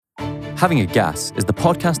Having a Gas is the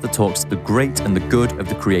podcast that talks to the great and the good of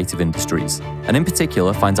the creative industries, and in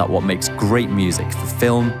particular finds out what makes great music for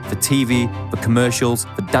film, for TV, for commercials,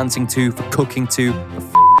 for dancing to, for cooking to,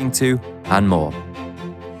 for f***ing to, and more.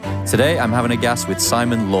 Today, I'm having a gas with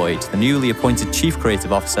Simon Lloyd, the newly appointed Chief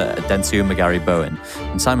Creative Officer at Dentsu McGarry Bowen.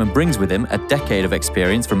 And Simon brings with him a decade of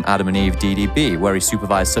experience from Adam and Eve DDB, where he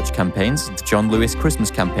supervised such campaigns as the John Lewis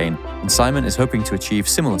Christmas campaign. And Simon is hoping to achieve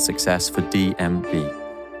similar success for DMB.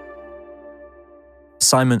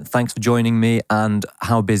 Simon, thanks for joining me. And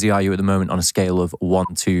how busy are you at the moment on a scale of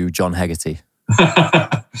 1 to John Hegarty?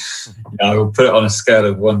 I will put it on a scale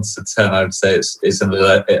of 1 to 10. I would say it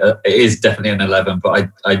is definitely an 11, but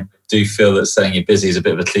I do feel that saying you're busy is a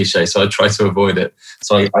bit of a cliche, so I try to avoid it.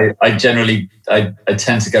 So I generally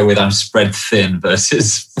tend to go with I'm spread thin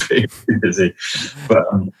versus being busy. But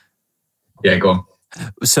yeah, go on.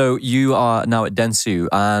 So you are now at Dentsu,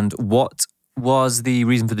 and what was the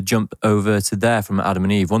reason for the jump over to there from Adam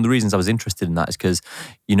and Eve? One of the reasons I was interested in that is because,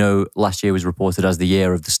 you know, last year was reported as the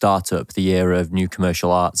year of the startup, the year of new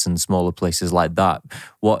commercial arts and smaller places like that.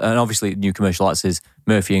 And obviously new commercial arts is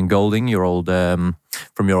Murphy and Golding, your old from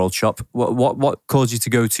your old shop. What caused you to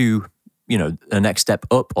go to, you know, a next step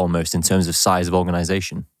up almost in terms of size of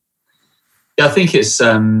organisation? Yeah, I think it's,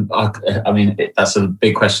 that's a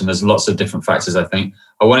big question. There's lots of different factors, I think.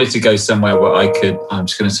 I wanted to go somewhere where I could, I'm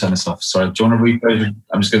just going to turn this off. Sorry, do you want to read?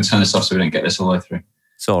 I'm just going to turn this off so we don't get this all the way through.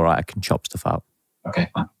 It's all right, I can chop stuff out. Okay,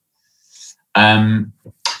 fine.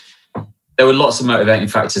 There were lots of motivating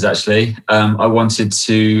factors, actually. I wanted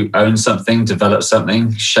to own something, develop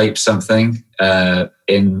something, shape something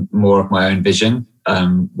in more of my own vision,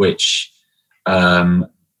 which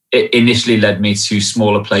it initially led me to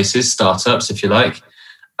smaller places, startups, if you like.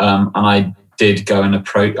 And I did go and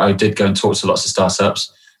talk to lots of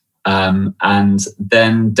startups. And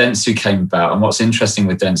then Dentsu came about. And what's interesting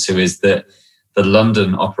with Dentsu is that the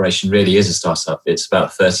London operation really is a startup. It's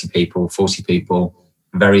about 30 people, 40 people,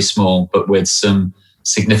 very small, but with some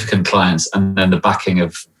significant clients, and then the backing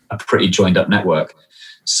of a pretty joined up network.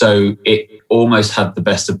 So it almost had the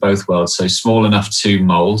best of both worlds. So small enough to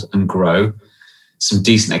mold and grow, some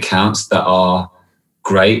decent accounts that are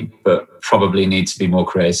great, but probably need to be more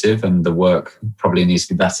creative, and the work probably needs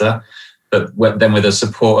to be better. But then with the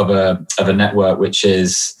support of a network which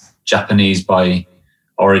is Japanese by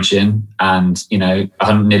origin, and nearly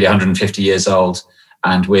 150 years old,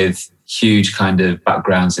 and with huge kind of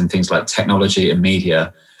backgrounds in things like technology and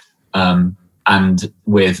media, and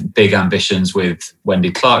with big ambitions with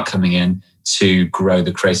Wendy Clark coming in to grow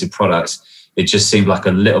the creative product. It just seemed like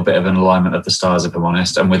a little bit of an alignment of the stars, if I'm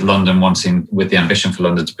honest. And with London with the ambition for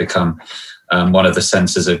London to become one of the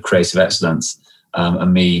centres of creative excellence,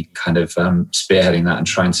 and me kind of spearheading that and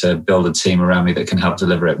trying to build a team around me that can help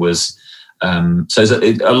deliver it was. So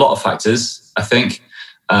there's a lot of factors, I think.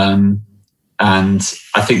 And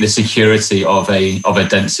I think the security of a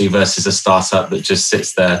Dentsu versus a startup that just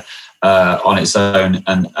sits there on its own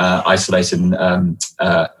and isolated and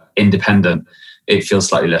independent, it feels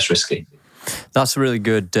slightly less risky. That's really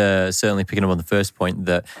good, certainly picking up on the first point,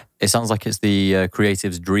 that it sounds like it's the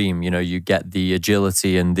creative's dream. You know, you get the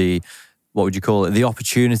agility and the, what would you call it, the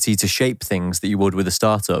opportunity to shape things that you would with a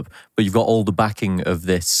startup, but you've got all the backing of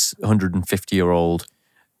this 150-year-old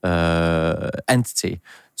entity.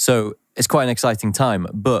 So it's quite an exciting time,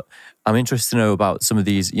 but I'm interested to know about some of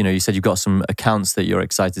these, you said you've got some accounts that you're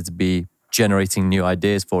excited to be generating new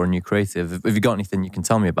ideas for and new creative. Have you got anything you can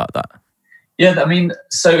tell me about that? Yeah,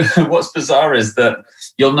 so what's bizarre is that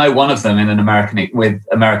you'll know one of them with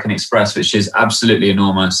American Express, which is absolutely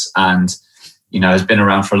enormous and, has been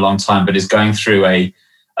around for a long time, but is going through a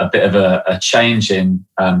bit of a change in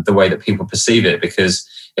the way that people perceive it, because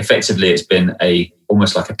effectively it's been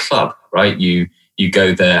almost like a club, right? You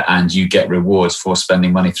go there and you get rewards for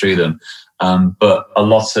spending money through them. But a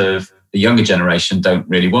lot of the younger generation don't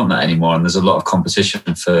really want that anymore. And there's a lot of competition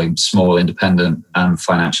for small, independent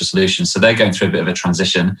financial solutions. So they're going through a bit of a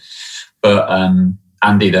transition. But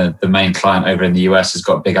Andy, the main client over in the US, has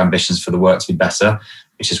got big ambitions for the work to be better,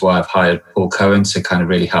 which is why I've hired Paul Cohen to kind of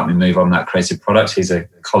really help me move on that creative product. He's a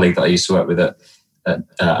colleague that I used to work with at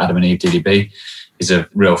Adam and Eve DDB. He's a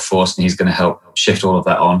real force, and he's going to help shift all of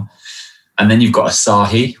that on. And then you've got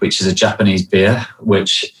Asahi, which is a Japanese beer,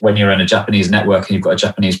 which when you're in a Japanese network and you've got a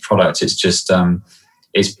Japanese product, it's just,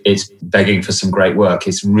 it's begging for some great work.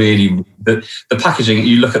 It's really, the packaging,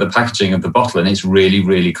 you look at the packaging of the bottle and it's really,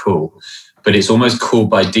 really cool, but it's almost cool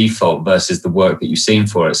by default versus the work that you've seen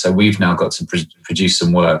for it. So we've now got to produce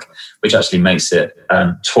some work which actually makes it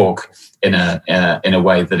talk in a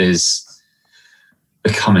way that is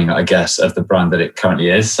becoming, I guess, of the brand that it currently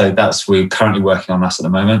is. So we're currently working on that at the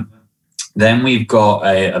moment. Then we've got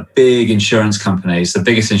a big insurance company. It's the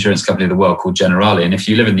biggest insurance company in the world, called Generali. And if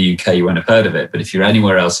you live in the UK, you won't have heard of it. But if you're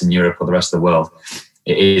anywhere else in Europe or the rest of the world,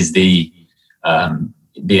 it is the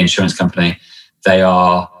insurance company. They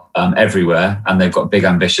are everywhere, and they've got big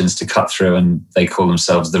ambitions to cut through, and they call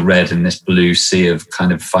themselves the red in this blue sea of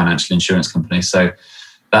kind of financial insurance companies. So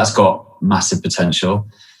that's got massive potential.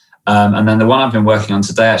 And then the one I've been working on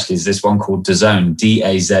today actually is this one called DAZN,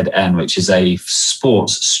 DAZN, which is a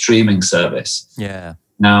sports streaming service. Yeah.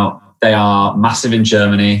 Now, they are massive in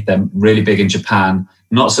Germany. They're really big in Japan,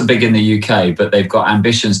 not so big in the UK, but they've got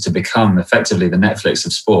ambitions to become effectively the Netflix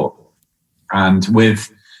of sport. And with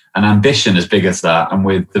an ambition as big as that, and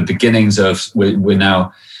with the beginnings of, we're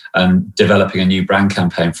now developing a new brand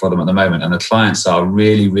campaign for them at the moment. And the clients are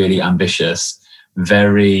really, really ambitious,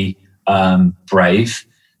 very brave.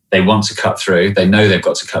 They want to cut through. They know they've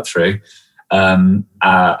got to cut through. And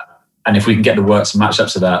if we can get the work to match up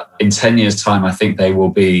to that, in 10 years' time, I think they will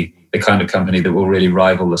be the kind of company that will really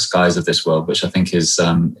rival the skies of this world, which I think is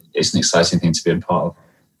it's an exciting thing to be a part of.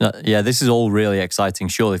 Yeah, this is all really exciting,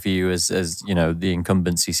 surely for you as you know, the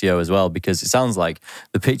incumbent CCO as well, because it sounds like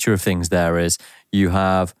the picture of things there is you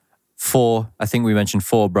have I think we mentioned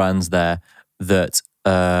 4 brands there that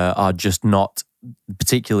are just not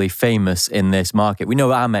particularly famous in this market. We know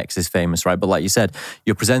Amex is famous, right? But like you said,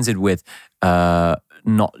 you're presented with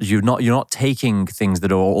you're not taking things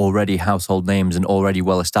that are already household names and already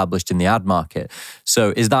well established in the ad market.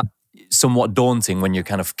 So is that somewhat daunting when you're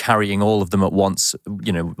kind of carrying all of them at once,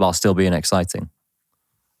 you know, while still being exciting?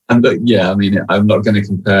 And yeah, I mean, I'm not going to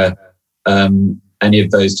compare any of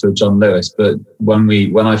those to a John Lewis, but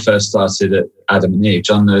when I first started at Adam and Eve,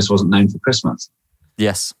 John Lewis wasn't known for Christmas.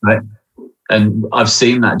 Yes. Right? And I've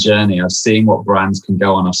seen that journey. I've seen what brands can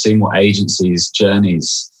go on. I've seen what agencies'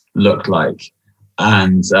 journeys look like.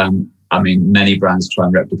 And I mean, many brands try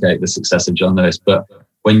and replicate the success of John Lewis. But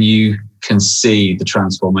when you can see the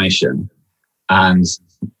transformation, and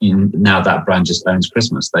now that brand just owns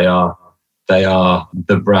Christmas, they are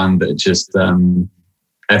the brand that just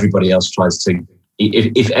everybody else tries to.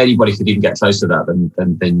 If anybody could even get close to that,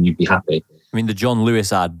 then you'd be happy. I mean, the John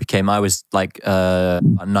Lewis ad I was like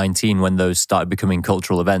 19 when those started becoming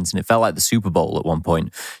cultural events, and it felt like the Super Bowl at one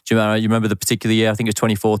point. Do you remember the particular year? I think it was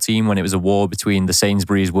 2014 when it was a war between the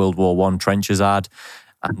Sainsbury's World War I trenches ad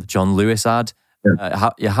and the John Lewis ad. Yeah.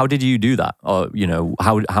 How did you do that? Or, you know,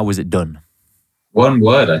 how was it done? One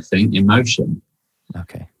word, I think: emotion.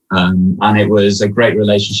 Okay. And it was a great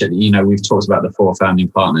relationship. You know, we've talked about the 4 founding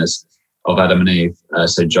partners of Adam and Eve.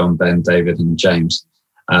 So John, Ben, David, and James.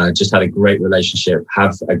 Just had a great relationship,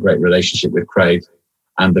 have a great relationship with Craig,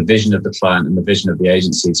 and the vision of the client and the vision of the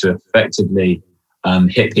agency to effectively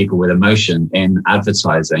hit people with emotion in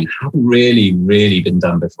advertising hadn't really, really been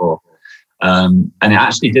done before. And it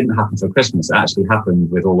actually didn't happen for Christmas. It actually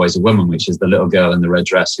happened with Always a Woman, which is the little girl in the red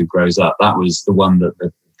dress who grows up. That was the one that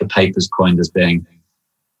the papers coined as being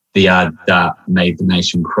the ad that made the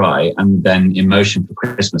nation cry. And then Emotion for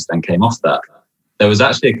Christmas then came off that. There was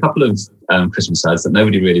actually a couple of Christmas ads that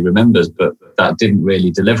nobody really remembers, but that didn't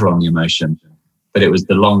really deliver on the emotion. But it was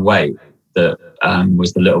the long wait that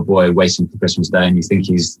was the little boy waiting for Christmas Day, and you think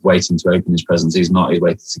he's waiting to open his presents. He's not, he's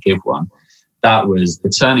waiting to give one. That was the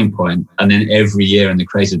turning point. And then every year in the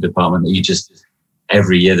creative department,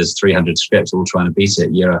 every year there's 300 scripts all trying to beat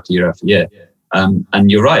it year after year after year.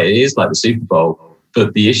 And you're right, it is like the Super Bowl.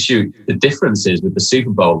 But the difference is with the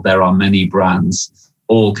Super Bowl, there are many brands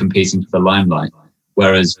all competing for the limelight.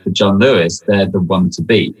 Whereas for John Lewis, they're the one to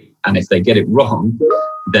beat. And if they get it wrong,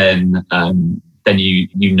 then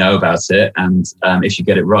you know about it. And if you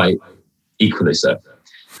get it right, equally so.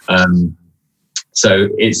 So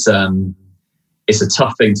it's a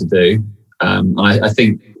tough thing to do. I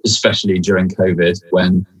think especially during COVID,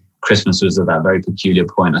 when Christmas was at that very peculiar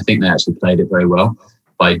point, I think they actually played it very well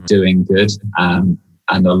by doing good. And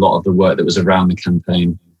a lot of the work that was around the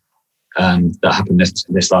campaign that happened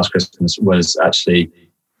this last Christmas was actually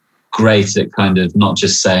great at kind of not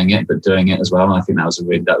just saying it, but doing it as well. And I think that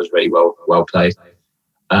was really well played.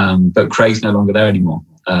 But Craig's no longer there anymore.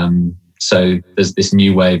 So there's this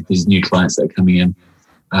new wave, these new clients that are coming in.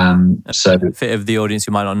 So fit of the audience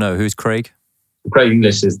who might not know, who's Craig? Craig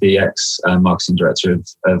English is the ex-marketing director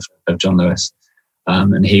of John Lewis.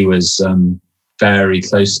 And he was very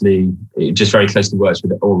closely worked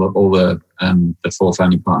with all the 4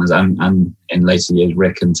 founding partners and in later years,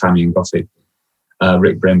 Rick and Tammy and Goffey.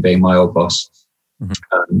 Rick Brim being my old boss,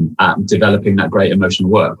 at developing that great emotional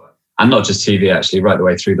work. And not just TV, actually, right the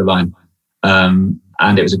way through the line.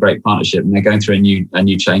 and it was a great partnership. And they're going through a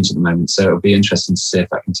new change at the moment. So it'll be interesting to see if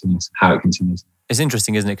that continues, how it continues. It's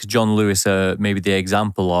interesting, isn't it? Because John Lewis are maybe the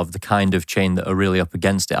example of the kind of chain that are really up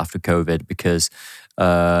against it after COVID, because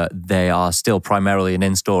they are still primarily an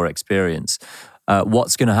in-store experience.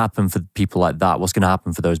 What's going to happen for people like that? What's going to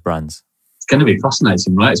happen for those brands? It's going to be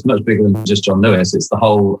fascinating, right? It's much bigger than just John Lewis. It's the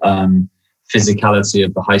whole physicality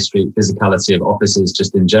of the high street, physicality of offices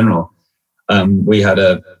just in general. We had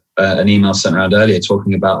an email sent around earlier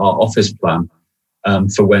talking about our office plan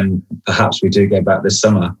for when perhaps we do go back this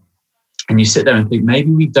summer. And you sit there and think, maybe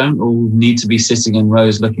we don't all need to be sitting in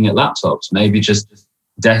rows looking at laptops. Maybe just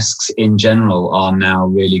desks in general are now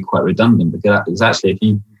really quite redundant, because actually if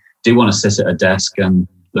you do want to sit at a desk and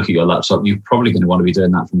look at your laptop, you're probably going to want to be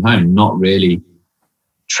doing that from home, not really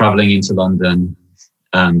traveling into London,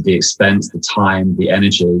 the expense, the time, the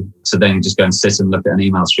energy, to then just go and sit and look at an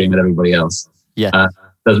email stream with everybody else. Yeah.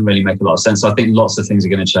 Doesn't really make a lot of sense. So I think lots of things are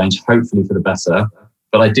going to change, hopefully for the better.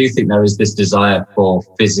 But I do think there is this desire for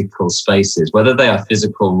physical spaces, whether they are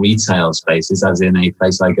physical retail spaces, as in a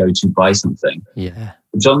place I go to buy something. Yeah.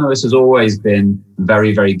 John Lewis has always been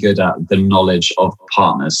very, very good at the knowledge of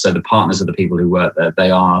partners. So the partners are the people who work there.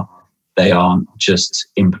 They aren't just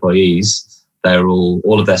employees. They're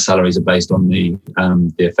all of their salaries are based on the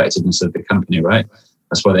effectiveness of the company, right?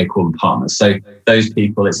 That's why they call them partners. So those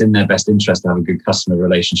people, it's in their best interest to have a good customer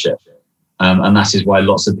relationship. And that is why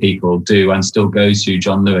lots of people do and still go to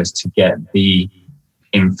John Lewis to get the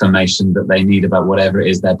information that they need about whatever it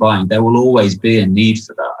is they're buying. There will always be a need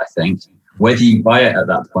for that, I think, whether you buy it at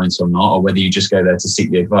that point or not, or whether you just go there to seek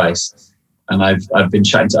the advice. And I've been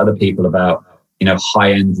chatting to other people about,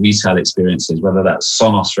 high-end retail experiences, whether that's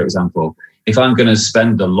Sonos, for example. If I'm going to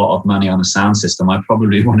spend a lot of money on a sound system, I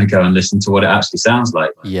probably want to go and listen to what it actually sounds like.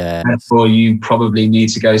 Yeah. Therefore, you probably need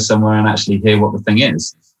to go somewhere and actually hear what the thing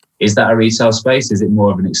is. Is that a retail space? Is it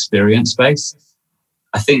more of an experience space?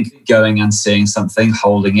 I think going and seeing something,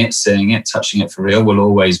 holding it, seeing it, touching it for real will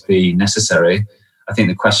always be necessary. I think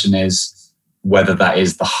the question is whether that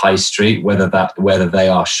is the high street, whether they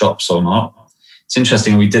are shops or not. It's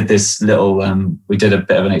interesting. We did this we did a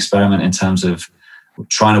bit of an experiment in terms of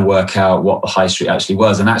trying to work out what the high street actually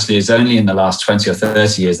was. And actually it's only in the last 20 or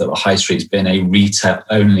 30 years that the high street's been a retail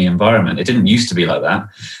only environment. It didn't used to be like that.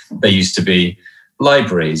 There used to be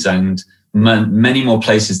libraries and many more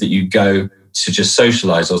places that you go to just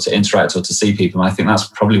socialize or to interact or to see people. And I think that's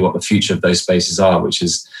probably what the future of those spaces are, which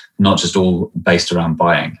is not just all based around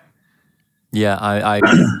buying. Yeah,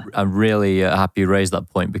 I'm really happy you raised that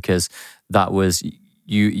point, because that was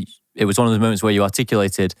it was one of those moments where you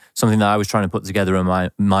articulated something that I was trying to put together in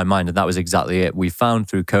my mind, and that was exactly it. We found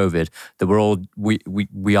through COVID that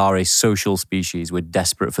we are a social species. We're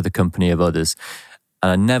desperate for the company of others.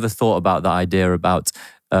 And I never thought about that idea about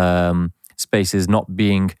spaces not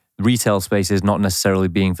being, retail spaces not necessarily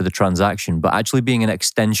being for the transaction, but actually being an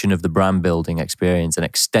extension of the brand building experience, an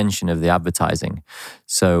extension of the advertising.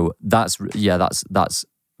 So that's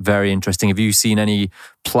very interesting. Have you seen any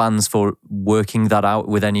plans for working that out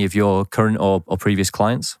with any of your current or previous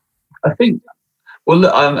clients? I think, well,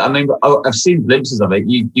 look, I've seen glimpses of it.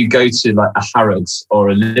 You go to like a Harrods or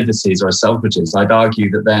a Liberties or a Selfridges. I'd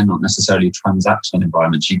argue that they're not necessarily transactional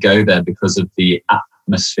environments. You go there because of the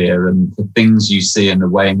atmosphere and the things you see and the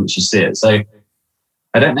way in which you see it. So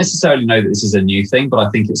I don't necessarily know that this is a new thing, but I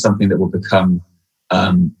think it's something that will become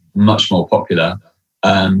much more popular.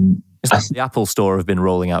 It's like the Apple Store have been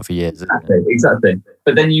rolling out for years. Exactly.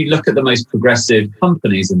 But then you look at the most progressive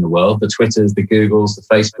companies in the world, the Twitters, the Googles, the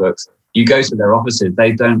Facebooks. You go to their offices,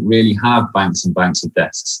 they don't really have banks and banks of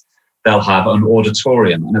desks. They'll have an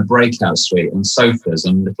auditorium and a breakout suite and sofas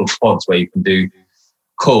and little pods where you can do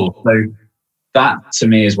calls. So that, to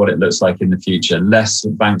me, is what it looks like in the future. Less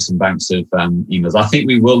banks and banks of emails. I think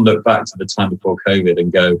we will look back to the time before COVID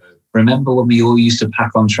and go, remember when we all used to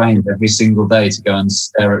pack on trains every single day to go and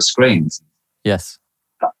stare at screens? Yes.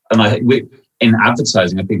 And in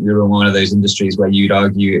advertising, I think we were in one of those industries where you'd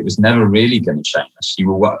argue it was never really going to change.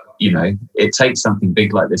 It takes something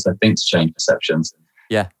big like this, I think, to change perceptions.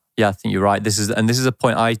 Yeah, I think you're right. This is a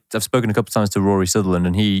point I've spoken a couple of times to Rory Sutherland,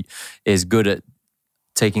 and he is good at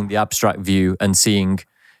taking the abstract view and seeing,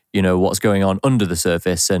 what's going on under the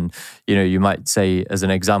surface. And, you might say, as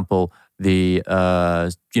an example, the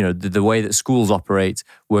way that schools operate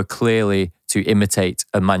were clearly to imitate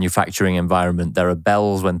a manufacturing environment. There are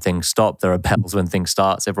bells when things stop. There are bells when things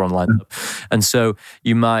start. Everyone lines up. And so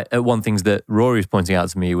one thing that Rory was pointing out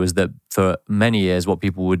to me was that for many years, what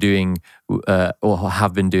people were doing or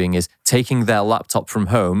have been doing is taking their laptop from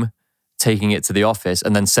home taking it to the office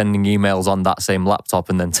and then sending emails on that same laptop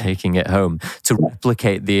and then taking it home to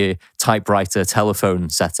replicate the typewriter telephone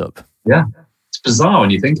setup. Yeah. It's bizarre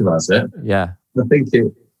when you think about it. Yeah. I think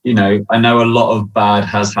I know a lot of bad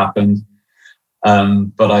has happened,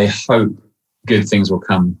 but I hope good things will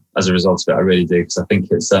come as a result of it. I really do, because I think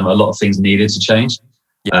it's a lot of things needed to change.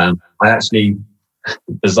 Yeah. I actually,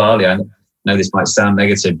 bizarrely, I know this might sound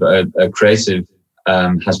negative, but a creative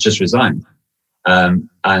has just resigned. And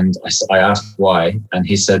I asked why, and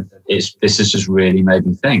he said, this has just really made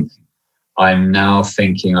me think. I'm now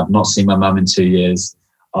thinking, I've not seen my mum in 2 years.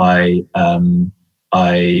 I am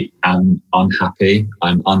unhappy,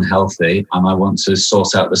 I'm unhealthy, and I want to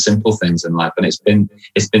sort out the simple things in life. And it's been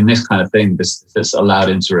this kind of thing that's allowed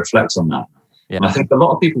him to reflect on that. Yeah. And I think a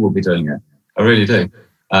lot of people will be doing it. I really do.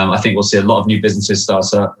 I think we'll see a lot of new businesses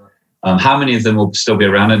start up. How many of them will still be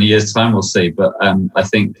around in a year's time, we'll see. But I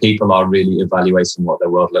think people are really evaluating what their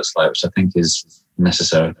world looks like, which I think is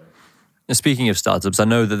necessary. And speaking of startups, I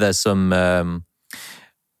know that there's some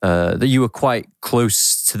that you were quite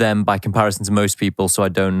close to them by comparison to most people, so I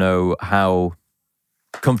don't know how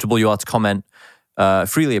comfortable you are to comment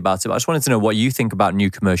freely about it. But I just wanted to know what you think about New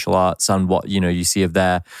Commercial Arts and what you see of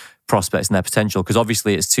their prospects and their potential, because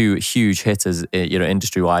obviously it's two huge hitters,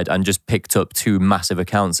 industry-wide, and just picked up two massive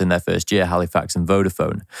accounts in their first year, Halifax and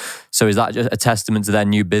Vodafone. So is that just a testament to their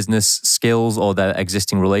new business skills or their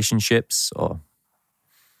existing relationships? Or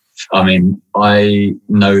I mean, I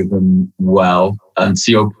know them well, and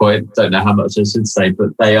to your point, don't know how much I should say,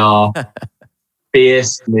 but they are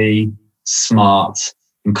fiercely smart,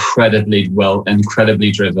 incredibly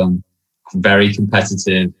driven, very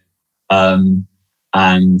competitive,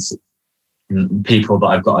 and people that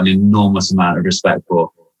I've got an enormous amount of respect for.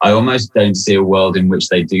 I almost don't see a world in which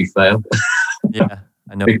they do fail. Yeah,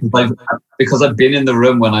 I know. because I've been in the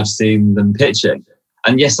room when I've seen them pitching.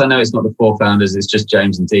 And yes, I know it's not the four founders, it's just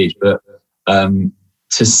James and Deej, but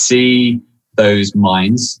to see those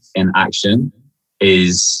minds in action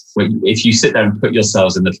is, if you sit there and put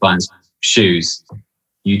yourselves in the client's shoes,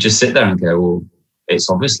 you just sit there and go, well, it's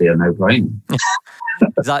obviously a no-brainer.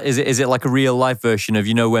 Is it like a real life version of,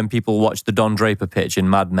 when people watch the Don Draper pitch in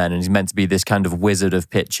Mad Men and he's meant to be this kind of wizard of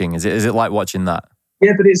pitching? Is it like watching that?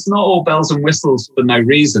 Yeah, but it's not all bells and whistles for no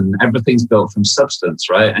reason. Everything's built from substance,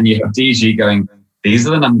 right? And you have DG going, these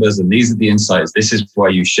are the numbers and these are the insights. This is why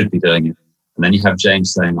you should be doing it. And then you have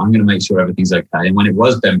James saying, I'm going to make sure everything's okay. And when it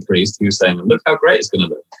was Ben Priest, he was saying, look how great it's going to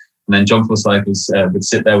look. And then John Forsyth would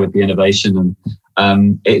sit there with the innovation,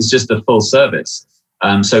 and it's just a full service.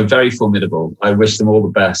 So very formidable. I wish them all the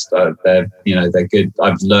best. They're good.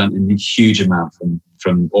 I've learned a huge amount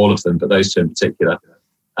from all of them, but those two in particular,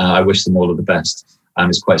 I wish them all of the best.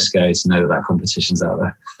 It's quite scary to know that competition's out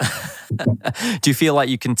there. Do you feel like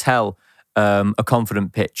you can tell a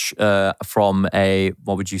confident pitch from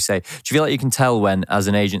what would you say? Do you feel like you can tell when, as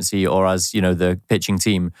an agency or as, the pitching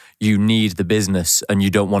team, you need the business and you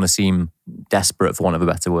don't want to seem desperate, for want of a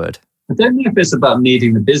better word? I don't know if it's about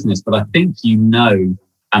needing the business, but I think and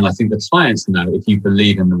I think the clients know if you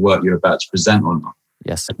believe in the work you're about to present or not.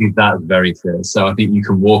 Yes. I think that's very clear. So I think you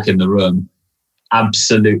can walk in the room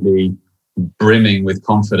absolutely brimming with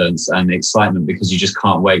confidence and excitement because you just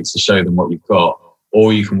can't wait to show them what you've got.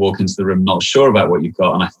 Or you can walk into the room not sure about what you've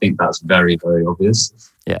got. And I think that's very, very obvious.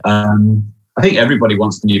 Yeah. I think everybody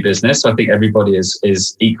wants the new business. So I think everybody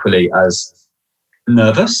is equally as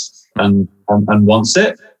nervous and wants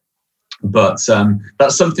it. But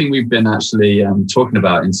that's something we've been actually talking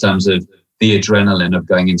about in terms of the adrenaline of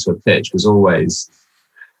going into a pitch was always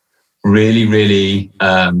really, really,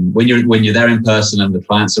 when you're there in person and the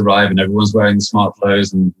clients arrive and everyone's wearing the smart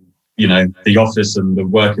clothes and, the office and the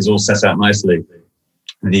work is all set out nicely,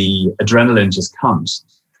 the adrenaline just comes.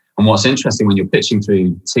 And what's interesting when you're pitching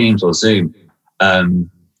through Teams or Zoom, the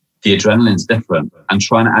adrenaline's different, and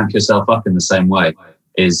trying to amp yourself up in the same way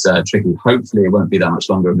is tricky. Hopefully it won't be that much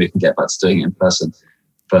longer and we can get back to doing it in person.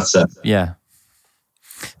 But yeah,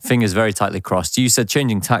 fingers very tightly crossed. You said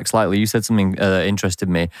changing tack slightly. You said something interested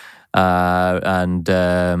me. And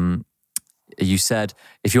you said,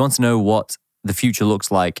 if you want to know what the future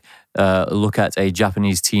looks like, look at a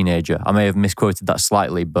Japanese teenager. I may have misquoted that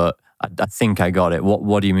slightly, but I think I got it.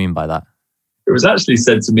 What do you mean by that? It was actually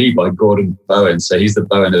said to me by Gordon Bowen. So he's the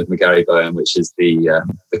Bowen of McGarry Bowen, which is the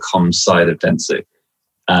comms side of Dentsu.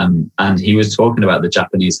 And he was talking about the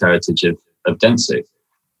Japanese heritage of Dentsu.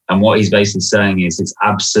 And what he's basically saying is it's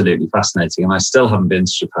absolutely fascinating. And I still haven't been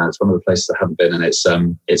to Japan. It's one of the places I haven't been, and it's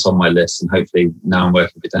on my list. And hopefully now I'm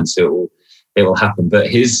working with Dentsu, it will happen. But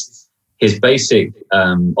his basic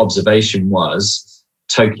observation was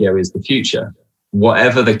Tokyo is the future.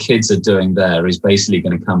 whatever the kids are doing there is basically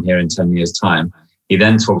going to come here in 10 years' time. He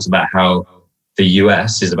then talks about how the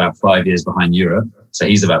US is about 5 years behind Europe. So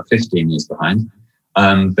he's about 15 years behind.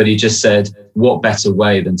 But he just said, what better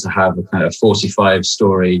way than to have a kind of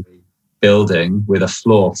 45-story building with a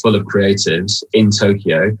floor full of creatives in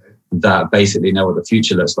Tokyo that basically know what the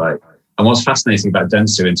future looks like. And what's fascinating about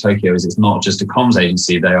Dentsu in Tokyo is it's not just a comms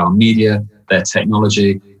agency. They are media, they're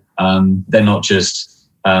technology. They're not just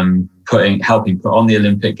helping put on the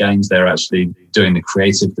Olympic Games. They're actually doing the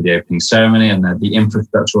creative for the opening ceremony and the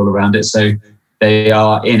infrastructure all around it. So they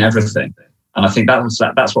are in everything. And I think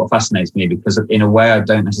that's what fascinates me, because in a way, I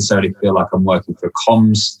don't necessarily feel like I'm working for a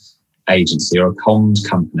comms agency or a comms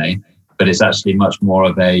company, but it's actually much more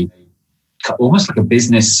of almost like a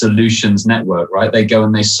business solutions network, right? They go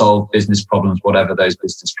and they solve business problems, whatever those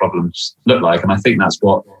business problems look like. And I think that's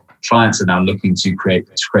what clients are now looking to create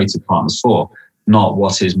creative partners for. Not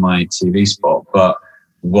what is my TV spot, but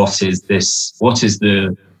what is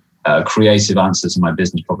the creative answer to my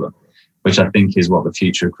business problem, which I think is what the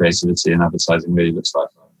future of creativity and advertising really looks like.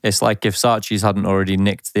 It's like if Saatchi's hadn't already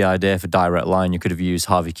nicked the idea for Direct Line, you could have used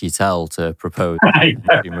Harvey Keitel to propose.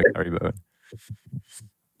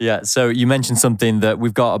 Yeah, so you mentioned something that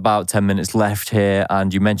we've got about 10 minutes left here,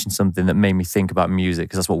 and you mentioned something that made me think about music,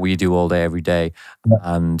 because that's what we do all day, every day. Yeah.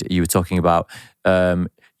 And you were talking about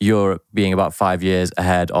Europe being about 5 years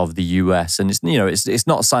ahead of the US. And it's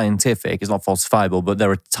not scientific, it's not falsifiable, but there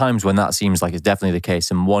are times when that seems like it's definitely the case.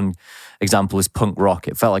 And one example is punk rock.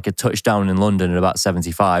 It felt like it touched down in London at about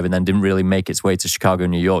 75 and then didn't really make its way to Chicago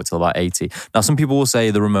and New York till about 80. Now, some people will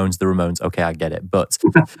say the Ramones. Okay, I get it. But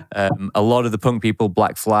a lot of the punk people,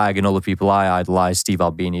 Black Flag and all the people I idolize, Steve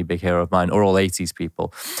Albini, big hero of mine, are all 80s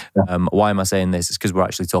people. Why am I saying this? It's because we're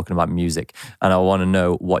actually talking about music. And I want to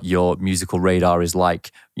know what your musical radar is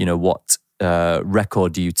like. What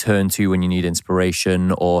record do you turn to when you need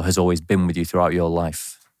inspiration, or has always been with you throughout your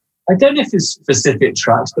life? I don't know if it's specific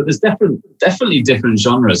tracks, but there's definitely different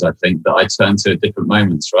genres, I think, that I turn to at different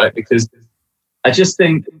moments, right? Because I just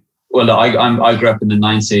think, I grew up in the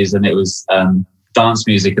 90s, and it was dance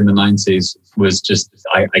music in the 90s was just,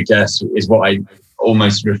 I guess, is what I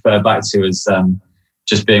almost refer back to as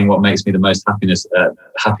just being what makes me the most happy,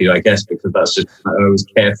 I guess, because that's just, I was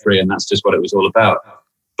carefree and that's just what it was all about.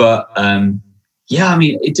 But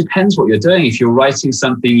it depends what you're doing. If you're writing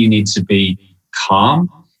something, you need to be calm.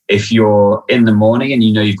 If you're in the morning and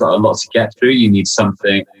you've got a lot to get through, you need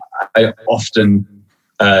something. I often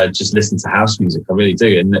just listen to house music. I really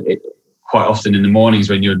do. And quite often in the mornings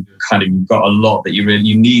when you've got a lot that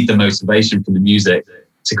you need the motivation from the music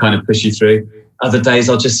to kind of push you through. Other days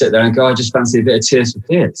I'll just sit there and go, I just fancy a bit of Tears for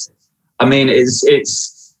Fears. I mean, it's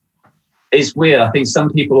weird. I think some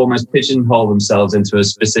people almost pigeonhole themselves into a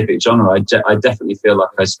specific genre. I definitely feel like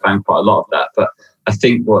I span quite a lot of that. But I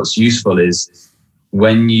think what's useful is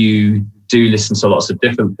when you do listen to lots of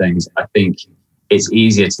different things, I think it's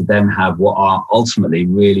easier to then have what are ultimately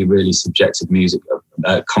really, really subjective music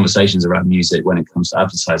conversations around music when it comes to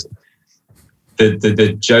advertising.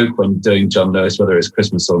 The joke when doing John Lewis, whether it's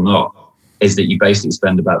Christmas or not, is that you basically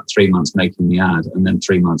spend about 3 months making the ad and then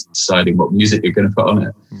 3 months deciding what music you're going to put on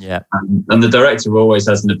it. Yeah. And the director always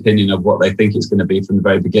has an opinion of what they think it's going to be from the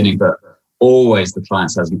very beginning, but always the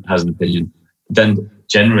client has an opinion. Then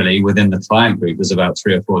generally within the client group, there's about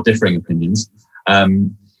 3 or 4 differing opinions.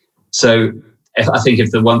 So I think if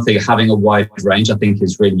the one thing, having a wide range, I think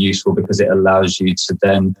is really useful because it allows you to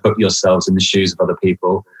then put yourselves in the shoes of other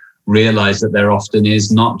people, realize that there often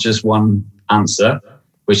is not just one answer,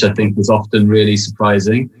 which I think is often really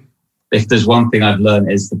surprising. If there's one thing I've learned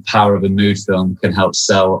is the power of a mood film can help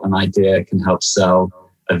sell an idea, can help sell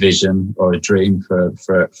a vision or a dream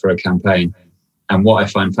for a campaign. And what I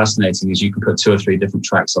find fascinating is you can put 2 or 3 different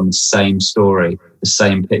tracks on the same story, the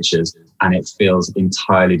same pictures, and it feels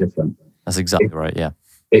entirely different. That's exactly right, yeah.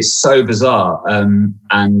 It's so bizarre.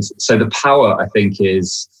 And so the power, I think,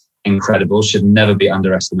 is incredible, should never be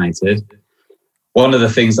underestimated. One of the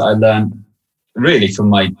things that I learned really from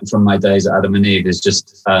my days at Adam and Eve is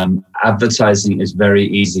just advertising is very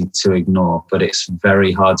easy to ignore, but it's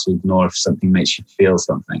very hard to ignore if something makes you feel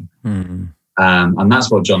something. Mm-hmm. And that's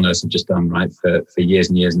what John Lewis have just done, right, for years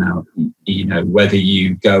and years now. Whether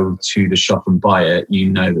you go to the shop and buy it,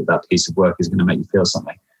 that piece of work is going to make you feel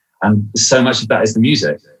something. And so much of that is the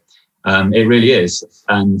music. It really is.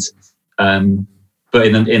 And but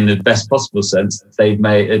in the best possible sense,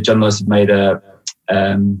 John Lewis have made a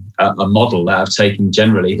model that have taken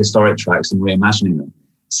generally historic tracks and reimagining them.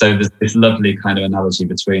 So there's this lovely kind of analogy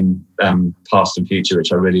between past and future,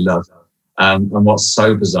 which I really love. And what's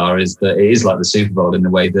so bizarre is that it is like the Super Bowl in the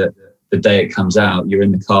way that the day it comes out, you're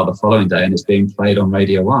in the car the following day and it's being played on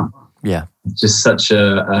Radio 1. Yeah. It's just such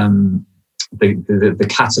a, the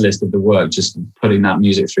catalyst of the work, just putting that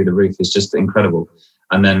music through the roof is just incredible.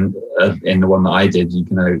 And then in the one that I did,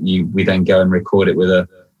 we then go and record it with a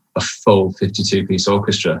full 52-piece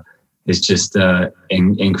orchestra. It's just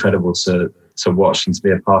incredible to watch and to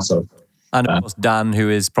be a part of. And of course, Dan, who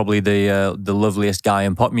is probably the loveliest guy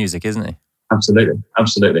in pop music, isn't he? Absolutely.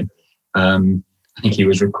 I think he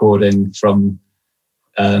was recording from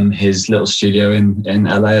his little studio in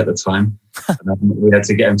LA at the time. We had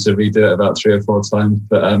to get him to redo it about 3 or 4 times.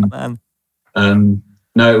 But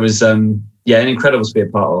no, it was incredible to be a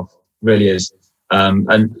part of. Really is.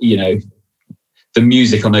 And the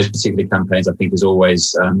music on those particular campaigns, I think, is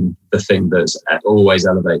always the thing that always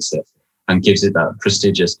elevates it and gives it that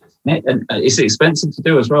prestigious. And it's expensive to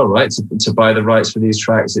do as well, right? To buy the rights for these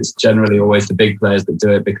tracks, it's generally always the big players that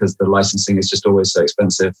do it because the licensing is just always so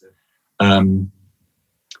expensive.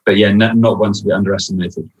 But yeah, not one to be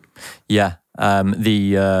underestimated. Yeah. One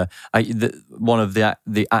of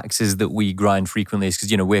the axes that we grind frequently is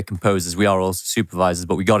because, we're composers, we are also supervisors,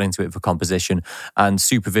 but we got into it for composition and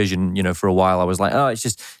supervision. For a while I was like,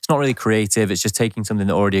 it's not really creative. It's just taking something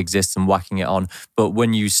that already exists and whacking it on. But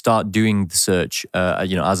when you start doing the search,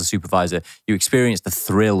 as a supervisor, you experience the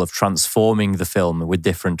thrill of transforming the film with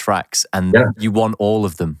different tracks, and you want all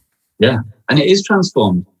of them. Yeah, and it is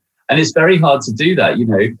transformed, and it's very hard to do that.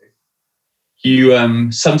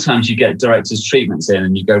 You sometimes you get directors' treatments in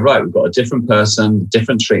and you go, right, we've got a different person,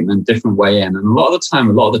 different treatment, different way in. And a lot of the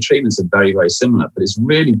time, a lot of the treatments are very, very similar, but it's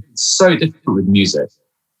really so different with music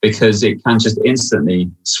because it can just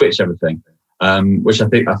instantly switch everything, which I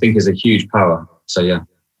think is a huge power. So, yeah.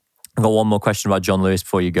 I've got one more question about John Lewis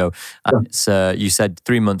before you go. It's, you said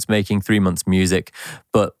 3 months making, 3 months music,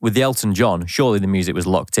 but with the Elton John, surely the music was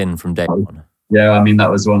locked in from day one. Yeah, I mean,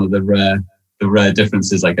 that was one of the rare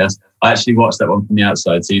differences, I guess. I actually watched that one from the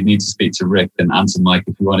outside, so you'd need to speak to Rick and Mike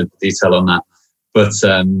if you wanted detail on that. But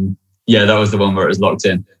that was the one where it was locked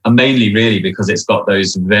in. And mainly really because it's got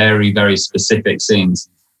those very, very specific scenes,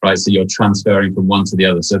 right? So you're transferring from one to the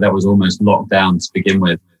other. So that was almost locked down to begin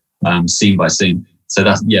with, scene by scene. So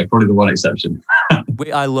that's, probably the one exception.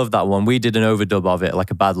 I love that one. We did an overdub of it, like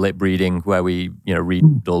a bad lip reading where we,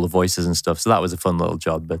 read all the voices and stuff. So that was a fun little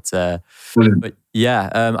job. But I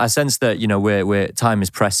sense that, we're time is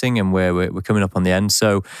pressing and we're coming up on the end.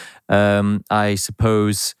 So I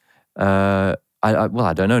suppose, I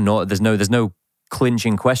don't know. No, there's no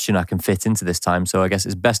clinching question I can fit into this time. So I guess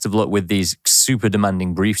it's best of luck with these super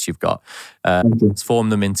demanding briefs you've got.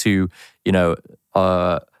 Transform them into,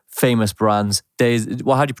 famous brands. How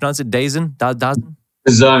do you pronounce it? DAZN? DAZN?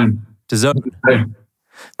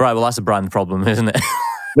 Right, well, that's a brand problem, isn't it?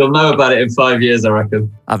 You'll know about it in 5 years, I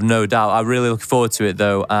reckon. I've no doubt. I really look forward to it,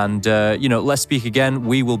 though. And, let's speak again.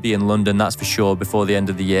 We will be in London, that's for sure, before the end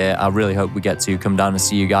of the year. I really hope we get to come down and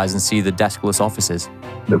see you guys and see the deskless offices.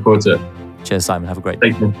 Look forward to it. Cheers, Simon. Have a great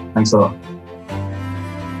day. Thank you. Thanks a lot.